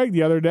Mike Craig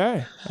the other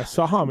day. I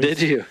saw him.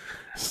 Did you?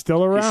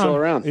 Still around? He's still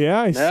around.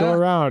 Yeah, he's still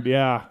around.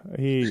 Yeah,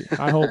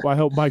 I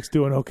hope Mike's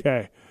doing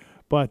okay.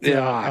 But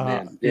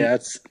man,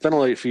 it's been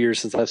only a few years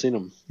since I've seen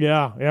him.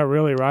 Yeah,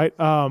 really, right?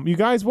 You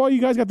guys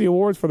got the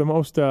awards for the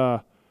most.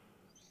 I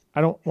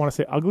don't want to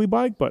say ugly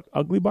bike, but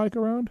ugly bike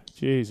around.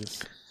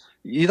 Jesus.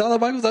 You thought the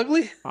bike was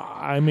ugly?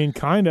 I mean,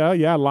 kind of.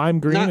 Yeah, lime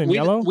green and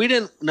yellow. We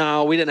didn't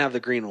have the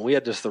green one. We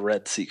had just the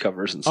red seat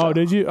covers and stuff. Oh,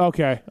 did you?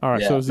 Okay. All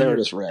right. Yeah, so it was they were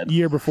just red.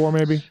 Year before,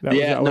 maybe?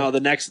 The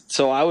next.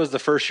 So I was the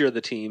first year of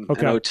the team in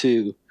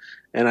 2002.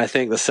 And I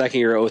think the second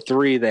year,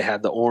 2003, they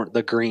had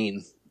the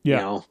green. Yeah.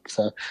 You know?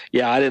 So,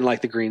 yeah, I didn't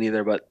like the green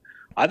either. But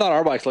I thought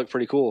our bikes looked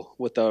pretty cool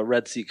with the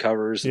red seat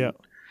covers. Yeah.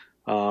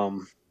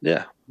 And,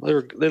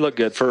 they look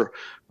good. For,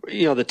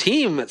 the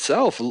team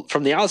itself,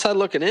 from the outside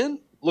looking in,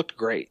 looked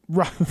great.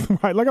 Right,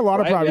 like a lot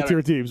of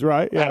privateer teams,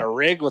 right? Yeah. Had a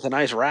rig with a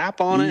nice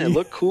wrap on it. It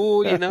looked cool,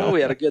 We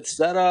had a good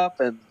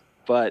setup,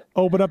 but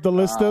open up the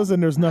listas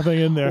and there's nothing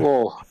in there.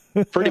 Well,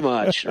 pretty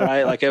much,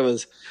 right? Like it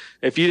was,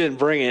 if you didn't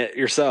bring it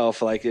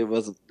yourself, like there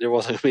wasn't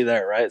going to be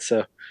there, right?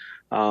 So,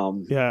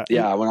 when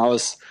I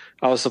was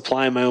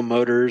supplying my own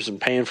motors and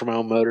paying for my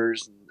own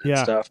motors and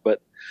stuff, but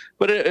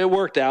it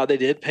worked out. They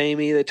did pay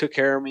me. They took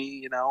care of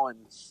me,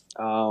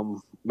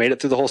 and made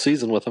it through the whole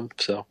season with them.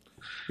 So.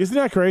 Isn't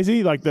that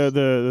crazy? Like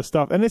the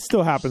stuff, and it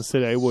still happens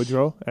today,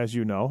 Woodrow, as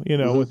you know,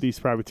 with these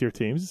privateer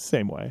teams, it's the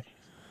same way.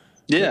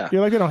 Yeah.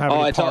 You're like, they don't have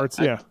any parts.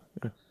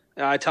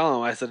 I tell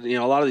them, I said,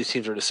 a lot of these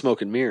teams are just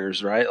smoke and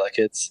mirrors, right? Like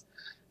it's,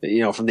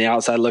 from the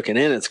outside looking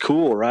in, it's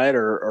cool, right?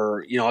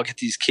 Or I'll get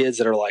these kids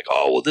that are like,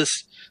 oh, well,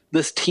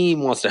 this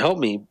team wants to help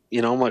me.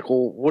 I'm like,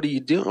 well, what are you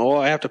doing? Oh,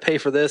 I have to pay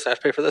for this. I have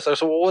to pay for this. I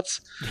said, well, what's,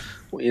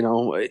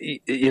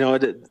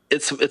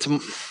 it's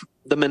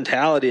the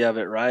mentality of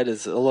it, right?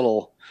 Is a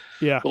little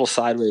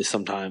sideways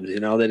sometimes.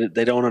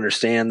 They don't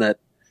understand that.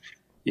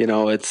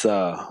 It's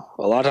a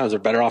lot of times they're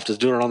better off just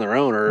doing it on their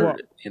own,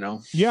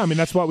 Yeah, I mean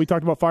that's what we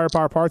talked about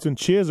Firepower Parts and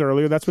Chiz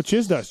earlier. That's what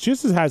Chiz does.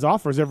 Chiz has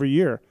offers every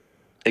year,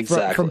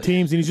 exactly, from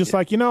teams, and he's just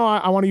like,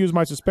 I want to use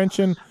my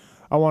suspension.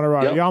 I want to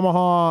ride a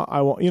Yamaha.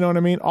 I want, you know what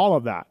I mean, all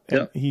of that.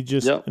 And he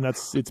just, and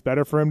it's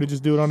better for him to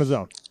just do it on his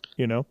own.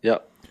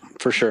 Yep,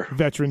 for sure.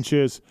 Veteran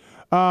Chiz.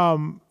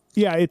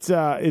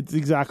 It's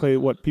exactly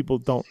what people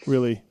don't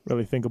really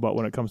think about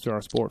when it comes to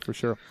our sport, for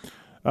sure.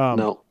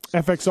 No.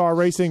 FXR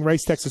Racing,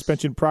 Race Tech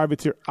Suspension,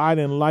 Privateer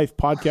Island Life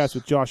podcast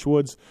with Josh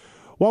Woods.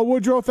 Well,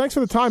 Woodrow, thanks for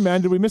the time, man.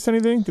 Did we miss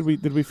anything? Did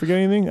we forget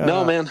anything?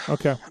 No, man.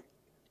 Okay.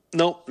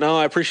 No,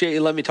 I appreciate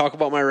you letting me talk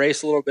about my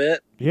race a little bit.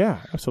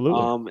 Yeah,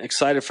 absolutely.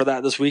 Excited for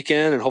that this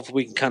weekend, and hopefully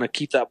we can kind of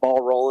keep that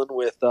ball rolling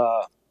with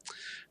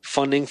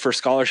funding for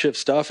scholarship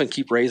stuff and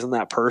keep raising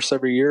that purse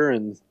every year.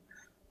 And,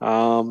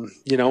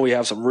 we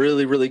have some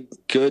really, really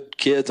good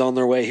kids on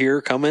their way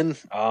here coming.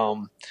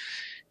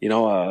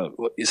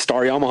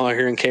 Star Yamaha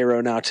here in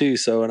Cairo now too.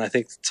 So, and I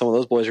think some of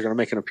those boys are going to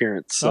make an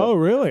appearance. So, oh,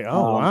 really?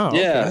 Oh, wow.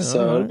 Yeah. Okay.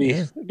 So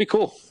it'd be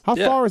cool. How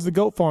far is the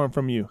goat farm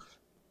from you?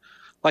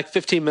 Like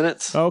 15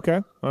 minutes. Oh, okay.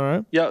 All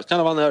right. Yeah. It's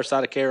kind of on the other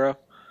side of Cairo.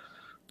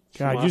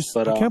 God,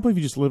 I can't believe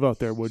you just live out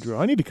there, Woodrow.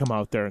 I need to come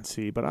out there and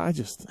see, but I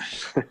just...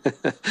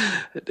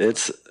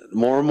 It's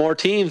more and more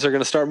teams are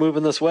going to start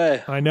moving this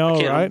way. I know,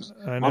 right?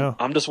 I know.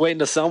 I'm just waiting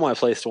to sell my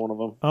place to one of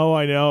them. Oh,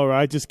 I know,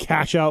 right? Just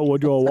cash out,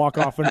 Woodrow, walk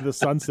off into the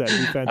sunset. It'd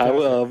be fantastic. I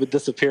will. It would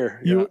disappear.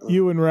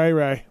 You and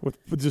Ray with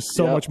just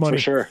so much money.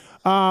 For sure.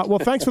 Well,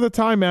 thanks for the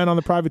time, man, on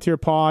the Privateer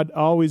Pod.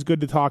 Always good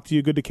to talk to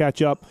you. Good to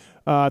catch up.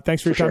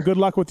 Thanks for your time. Sure. Good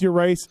luck with your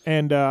race.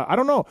 And I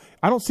don't know.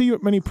 I don't see you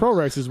at many pro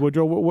races,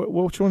 Woodrow.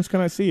 Which ones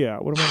can I see you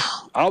at? Well,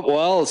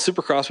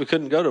 Supercross, we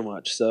couldn't go to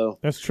much. So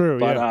that's true.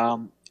 But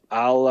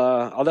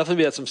I'll definitely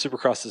be at some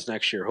Supercrosses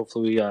next year.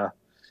 Hopefully we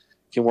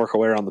can work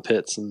our way around the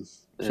pits and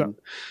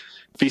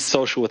be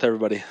social with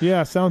everybody.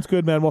 Yeah, sounds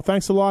good, man. Well,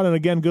 thanks a lot. And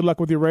again, good luck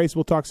with your race.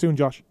 We'll talk soon,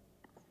 Josh.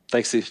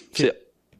 Thanks, Steve. See ya.